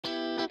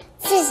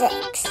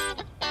physics.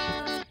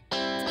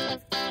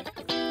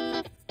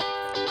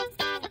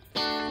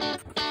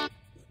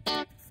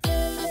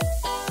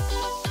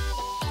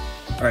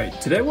 Alright,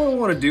 today what I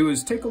want to do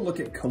is take a look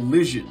at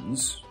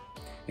collisions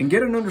and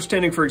get an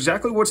understanding for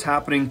exactly what's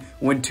happening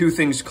when two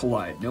things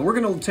collide. Now we're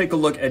going to take a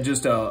look at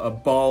just a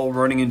ball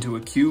running into a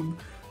cube,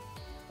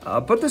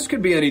 but this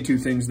could be any two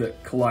things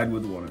that collide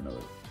with one another.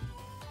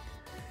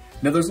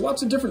 Now there's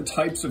lots of different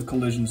types of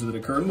collisions that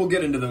occur, and we'll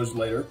get into those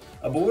later,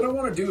 but what I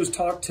want to do is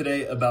talk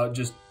today about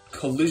just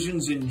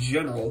collisions in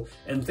general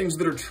and things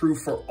that are true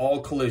for all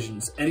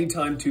collisions,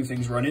 anytime two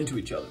things run into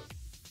each other.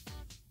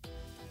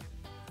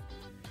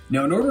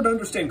 Now, in order to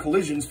understand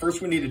collisions,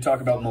 first we need to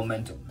talk about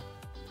momentum.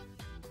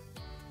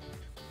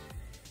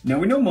 Now,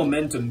 we know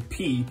momentum,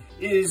 P,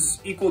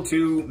 is equal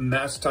to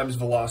mass times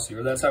velocity,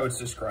 or that's how it's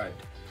described.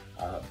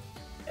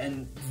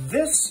 And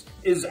this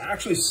is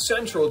actually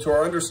central to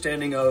our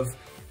understanding of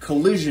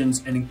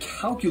collisions and in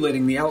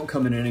calculating the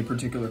outcome in any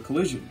particular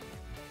collision.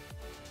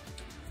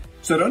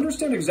 So to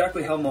understand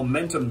exactly how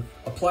momentum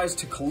applies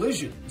to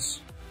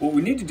collisions, what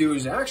we need to do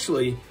is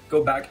actually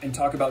go back and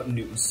talk about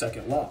Newton's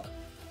second law.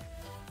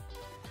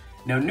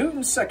 Now,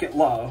 Newton's second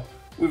law,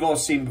 we've all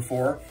seen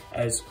before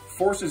as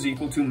force is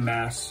equal to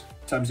mass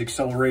times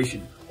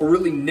acceleration, or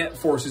really net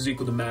force is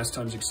equal to mass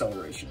times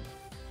acceleration.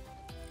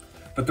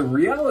 But the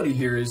reality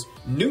here is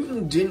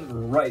Newton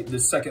didn't write the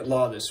second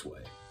law this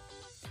way.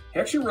 He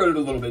actually wrote it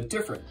a little bit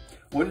different.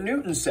 What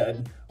Newton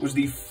said was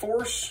the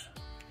force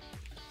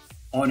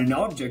on an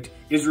object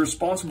is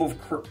responsible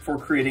for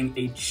creating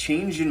a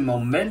change in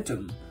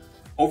momentum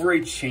over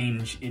a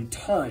change in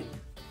time.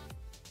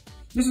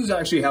 This is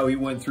actually how he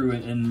went through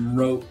and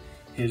wrote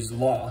his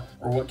law,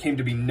 or what came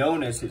to be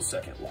known as his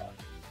second law.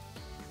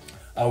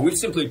 We've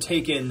simply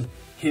taken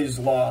his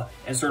law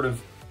and sort of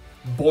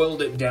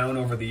boiled it down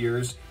over the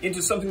years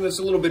into something that's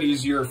a little bit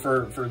easier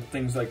for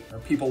things like, or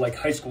people like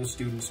high school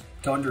students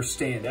to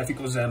understand. F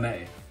equals ma.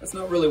 That's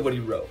not really what he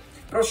wrote.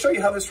 But I'll show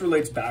you how this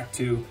relates back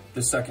to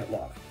the second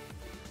law.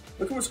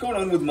 Look at what's going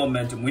on with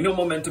momentum. We know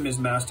momentum is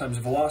mass times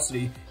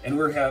velocity, and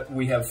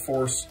we have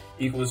force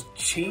equals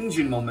change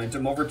in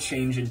momentum over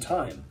change in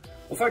time.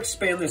 Well, if I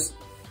expand this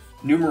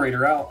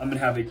numerator out, I'm going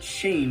to have a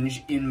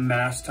change in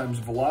mass times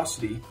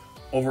velocity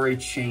over a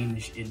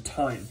change in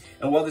time.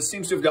 And while this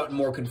seems to have gotten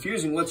more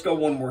confusing, let's go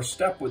one more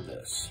step with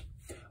this.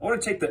 I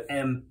want to take the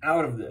m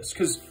out of this,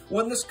 because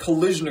when this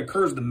collision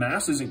occurs, the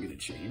mass isn't going to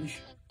change.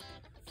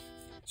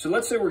 So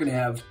let's say we're going to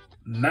have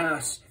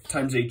mass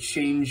times a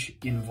change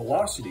in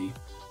velocity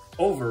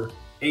over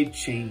a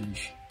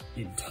change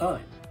in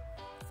time.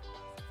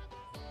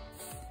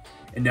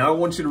 And now I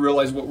want you to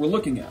realize what we're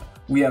looking at.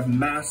 We have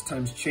mass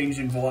times change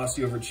in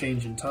velocity over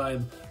change in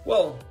time.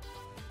 Well,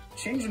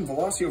 change in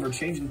velocity over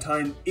change in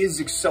time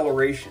is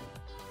acceleration.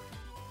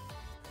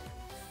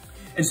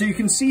 And so you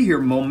can see here,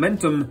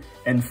 momentum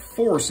and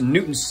force in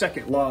Newton's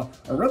second law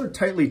are rather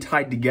tightly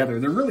tied together.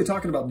 They're really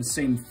talking about the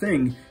same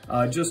thing,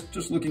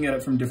 just looking at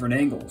it from different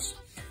angles.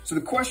 So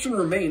the question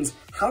remains,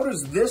 how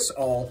does this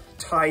all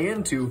tie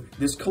into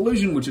this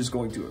collision which is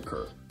going to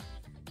occur?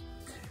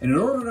 And in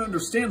order to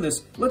understand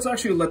this, let's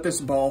actually let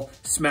this ball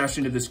smash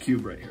into this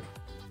cube right here.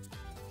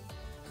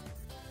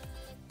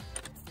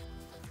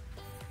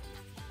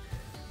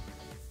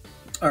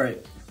 All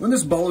right, when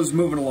this ball is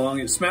moving along,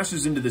 it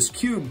smashes into this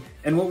cube,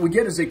 and what we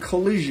get is a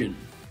collision.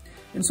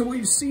 And so what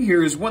you see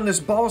here is when this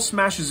ball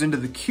smashes into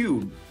the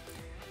cube,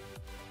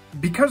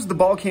 because the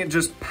ball can't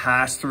just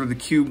pass through the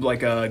cube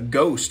like a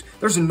ghost,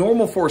 there's a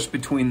normal force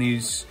between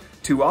these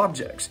two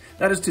objects.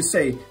 That is to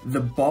say, the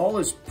ball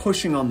is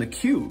pushing on the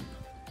cube,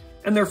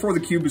 and therefore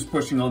the cube is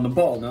pushing on the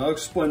ball. Now I'll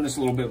explain this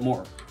a little bit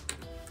more.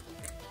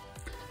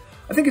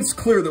 I think it's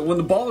clear that when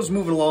the ball is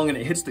moving along and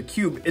it hits the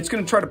cube, it's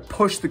going to try to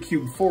push the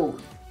cube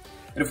forward.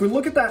 And if we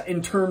look at that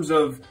in terms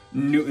of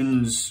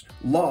Newton's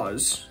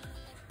laws,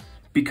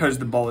 because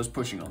the ball is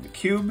pushing on the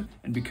cube,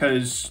 and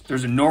because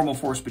there's a normal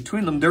force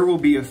between them, there will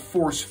be a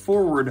force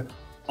forward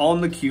on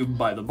the cube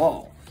by the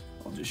ball.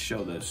 I'll just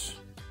show this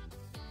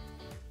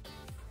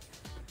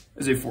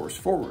as a force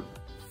forward.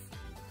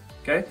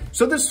 Okay,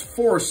 so this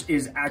force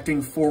is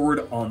acting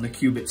forward on the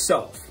cube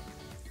itself.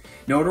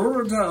 Now, in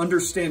order to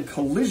understand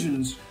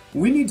collisions,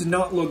 we need to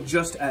not look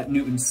just at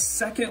Newton's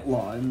second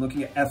law and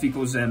looking at F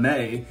equals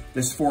ma,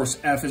 this force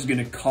F is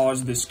going to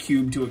cause this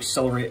cube to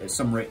accelerate at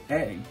some rate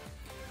A.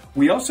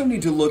 We also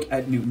need to look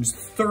at Newton's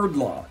third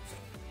law.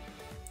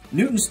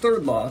 Newton's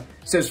third law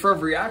says for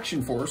every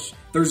action force,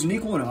 there's an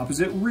equal and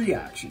opposite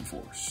reaction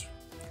force.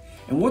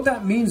 And what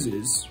that means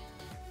is,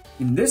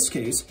 in this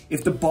case,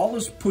 if the ball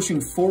is pushing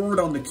forward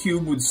on the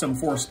cube with some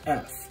force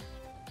F,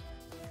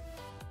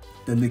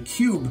 then the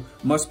cube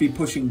must be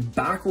pushing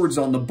backwards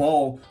on the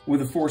ball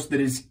with a force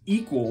that is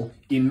equal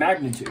in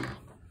magnitude.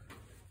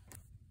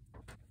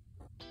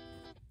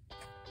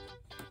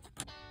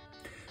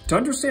 To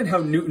understand how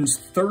Newton's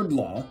third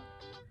law,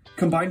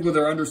 combined with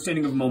our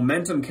understanding of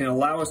momentum, can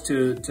allow us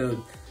to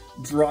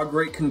draw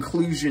great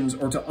conclusions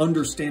or to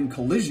understand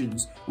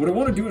collisions, what I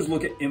want to do is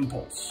look at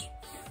impulse.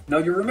 Now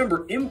you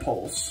remember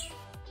impulse,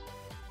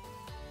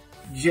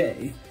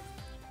 J,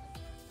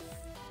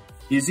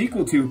 is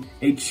equal to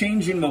a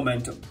change in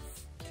momentum.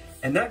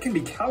 And that can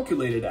be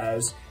calculated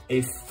as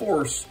a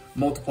force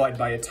multiplied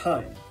by a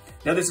time.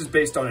 Now this is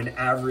based on an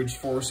average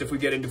force. If we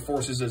get into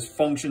forces as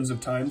functions of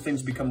time,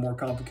 things become more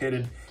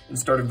complicated and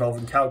start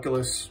involving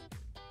calculus.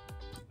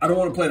 I don't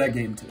want to play that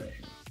game today.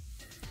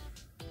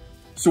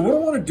 So what I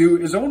want to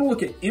do is I want to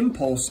look at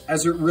impulse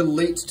as it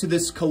relates to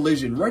this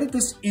collision. Right at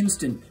this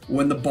instant,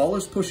 when the ball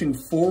is pushing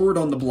forward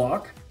on the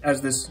block,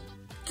 as this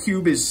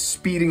cube is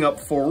speeding up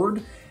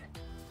forward,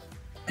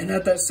 and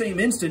at that same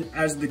instant,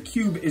 as the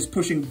cube is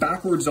pushing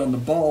backwards on the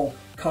ball,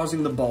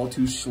 causing the ball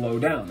to slow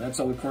down. That's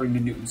all according to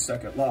Newton's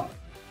second law.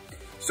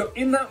 So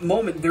in that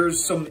moment,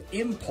 there's some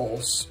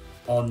impulse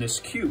on this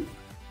cube.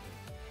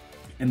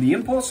 And the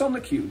impulse on the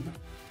cube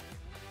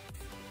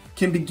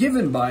can be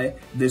given by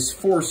this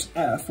force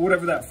F,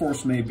 whatever that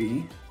force may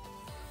be,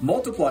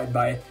 multiplied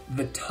by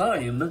the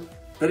time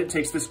that it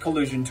takes this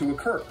collision to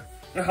occur.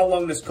 Now, how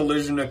long this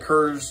collision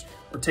occurs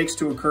or takes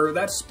to occur,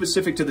 that's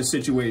specific to the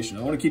situation.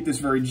 I want to keep this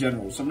very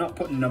general, so I'm not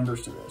putting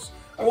numbers to this.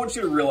 I want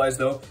you to realize,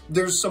 though,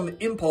 there's some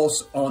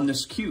impulse on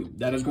this cube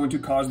that is going to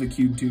cause the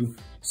cube to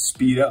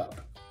speed up.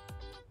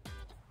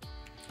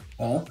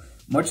 Well,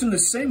 much in the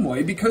same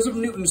way, because of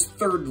Newton's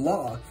third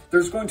law,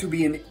 there's going to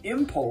be an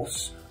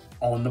impulse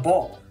on the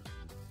ball.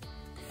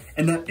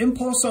 And that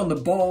impulse on the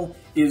ball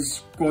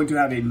is going to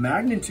have a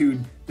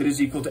magnitude that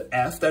is equal to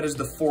F, that is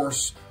the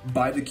force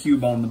by the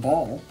cube on the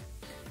ball,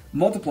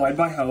 multiplied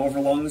by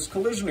however long this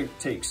collision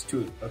takes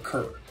to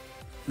occur.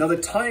 Now the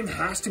time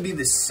has to be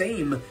the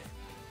same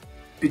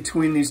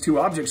between these two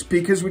objects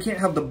because we can't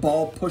have the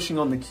ball pushing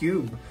on the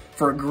cube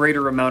for a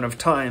greater amount of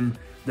time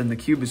than the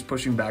cube is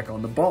pushing back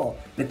on the ball.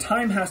 The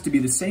time has to be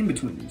the same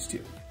between these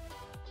two.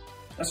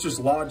 That's just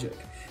logic.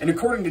 And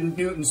according to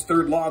Newton's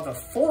third law, the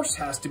force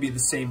has to be the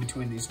same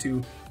between these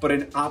two, but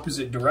in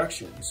opposite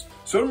directions.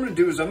 So what I'm going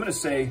to do is I'm going to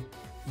say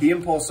the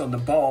impulse on the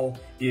ball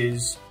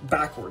is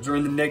backwards or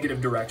in the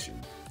negative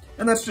direction.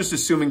 And that's just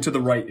assuming to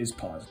the right is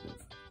positive.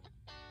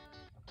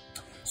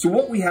 So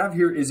what we have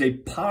here is a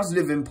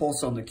positive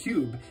impulse on the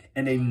cube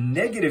and a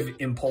negative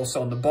impulse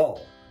on the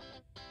ball.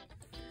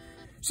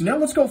 So now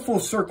let's go full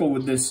circle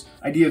with this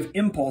idea of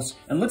impulse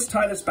and let's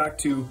tie this back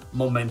to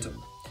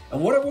momentum.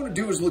 And what I want to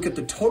do is look at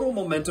the total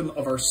momentum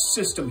of our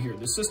system here,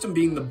 the system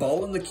being the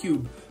ball and the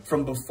cube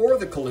from before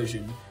the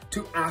collision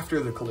to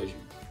after the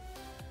collision.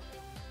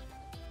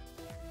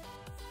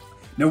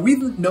 Now we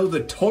know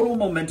the total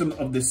momentum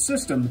of the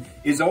system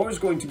is always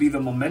going to be the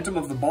momentum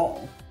of the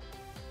ball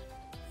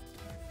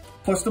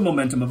plus the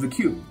momentum of the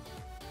cube.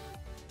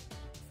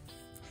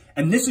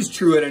 And this is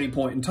true at any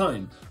point in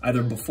time,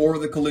 either before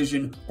the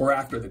collision or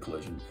after the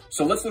collision.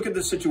 So let's look at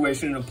this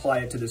situation and apply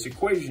it to this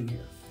equation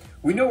here.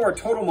 We know our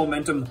total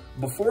momentum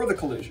before the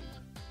collision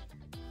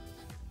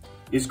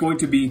is going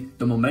to be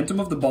the momentum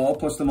of the ball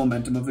plus the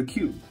momentum of the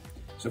cube.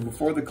 So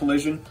before the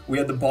collision, we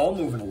had the ball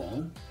moving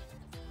along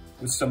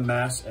with some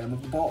mass m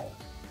of the ball.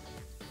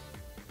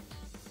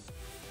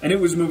 And it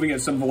was moving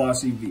at some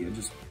velocity v. It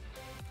just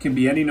can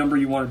be any number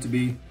you want it to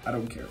be. I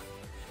don't care.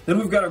 Then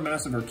we've got our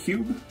mass of our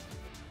cube.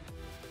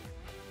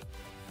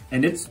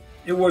 And it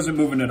wasn't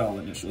moving at all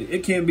initially.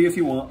 It can be if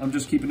you want. I'm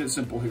just keeping it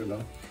simple here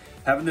though.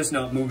 Having this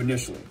not move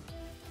initially.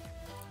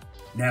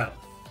 Now,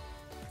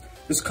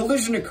 this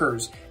collision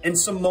occurs and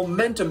some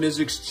momentum is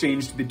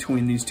exchanged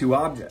between these two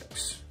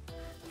objects.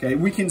 Okay,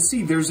 we can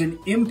see there's an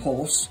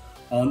impulse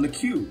on the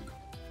cube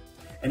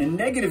and a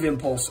negative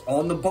impulse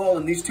on the ball,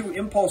 and these two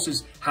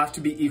impulses have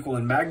to be equal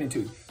in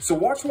magnitude. So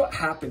watch what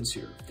happens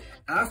here.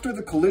 After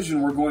the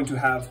collision, we're going to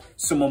have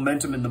some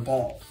momentum in the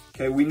ball.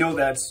 Okay, we know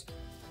that's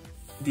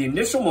the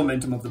initial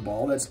momentum of the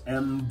ball, that's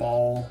m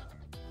ball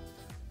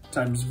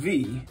times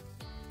v,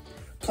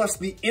 plus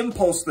the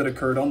impulse that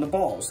occurred on the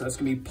ball. So that's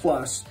going to be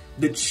plus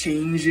the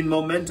change in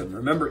momentum.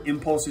 Remember,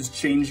 impulse is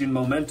change in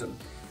momentum.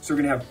 So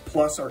we're going to have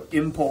plus our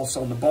impulse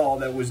on the ball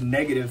that was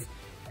negative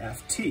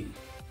ft.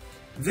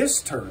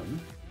 This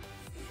term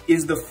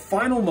is the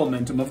final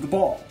momentum of the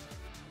ball.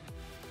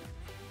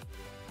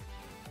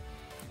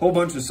 Whole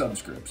bunch of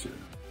subscripts here.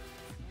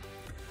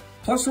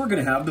 Plus we're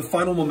going to have the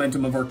final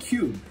momentum of our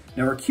cube.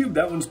 Now our cube,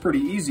 that one's pretty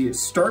easy. It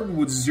started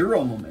with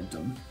 0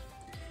 momentum.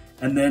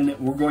 And then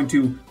we're going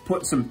to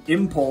put some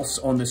impulse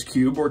on this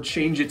cube or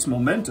change its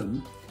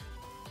momentum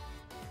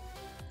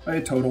by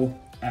a total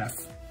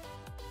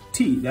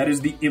ft. That is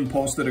the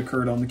impulse that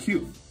occurred on the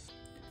cube.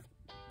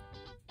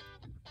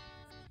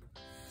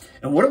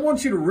 And what I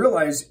want you to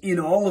realize in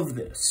all of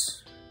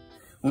this,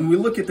 when we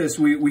look at this,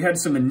 we had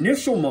some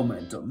initial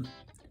momentum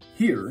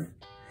here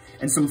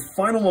and some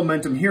final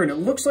momentum here, and it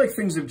looks like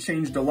things have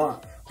changed a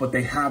lot, but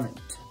they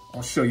haven't.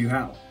 I'll show you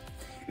how.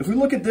 If we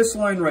look at this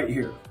line right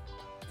here,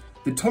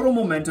 the total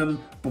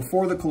momentum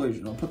before the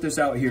collision, I'll put this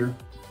out here,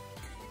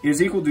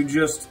 is equal to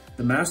just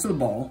the mass of the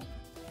ball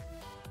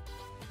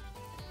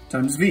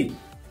times v,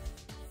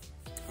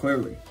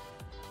 clearly.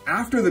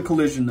 After the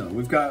collision though,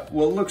 we've got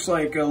what looks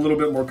like a little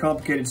bit more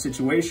complicated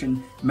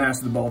situation, mass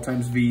of the ball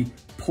times v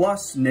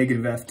plus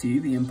negative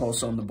ft, the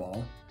impulse on the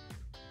ball.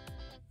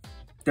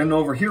 Then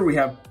over here we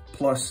have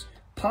plus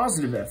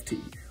positive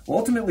ft. Well,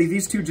 ultimately,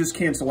 these two just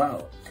cancel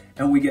out,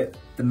 and we get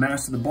the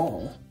mass of the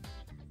ball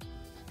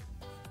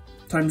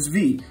times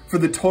v for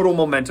the total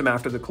momentum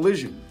after the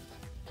collision.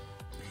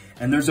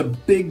 And there's a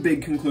big,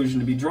 big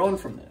conclusion to be drawn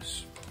from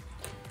this.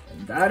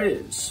 And that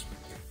is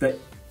that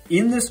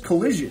in this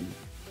collision,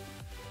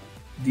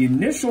 the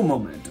initial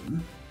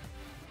momentum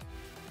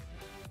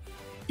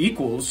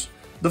equals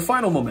the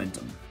final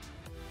momentum.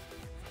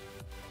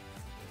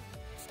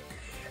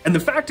 And the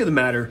fact of the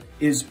matter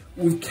is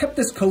we've kept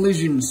this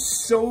collision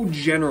so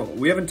general.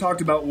 We haven't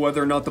talked about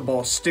whether or not the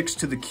ball sticks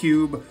to the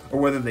cube or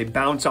whether they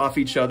bounce off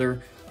each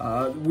other.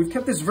 We've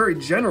kept this very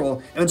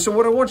general. And so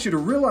what I want you to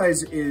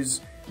realize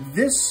is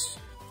this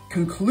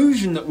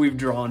conclusion that we've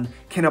drawn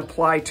can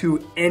apply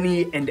to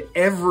any and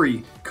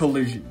every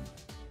collision.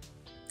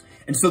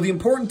 And so the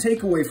important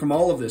takeaway from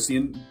all of this,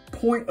 the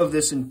point of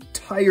this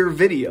entire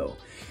video,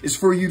 is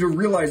for you to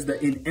realize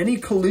that in any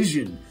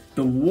collision,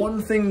 the one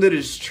thing that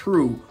is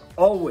true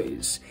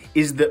always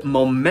is that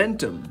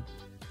momentum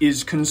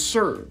is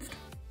conserved.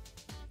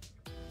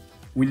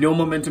 We know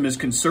momentum is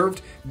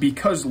conserved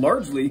because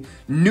largely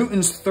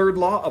Newton's third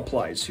law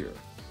applies here.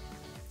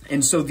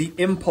 And so the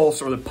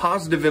impulse or the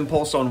positive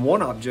impulse on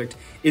one object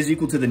is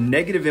equal to the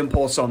negative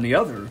impulse on the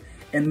other,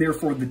 and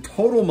therefore the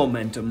total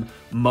momentum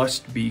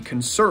must be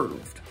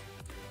conserved.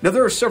 Now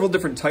there are several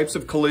different types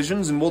of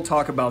collisions, and we'll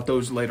talk about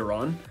those later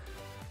on.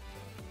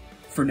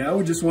 For now,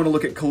 we just want to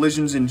look at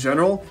collisions in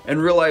general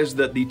and realize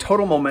that the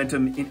total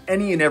momentum in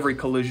any and every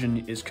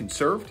collision is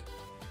conserved.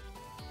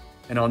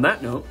 And on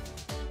that note,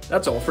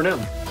 that's all for now.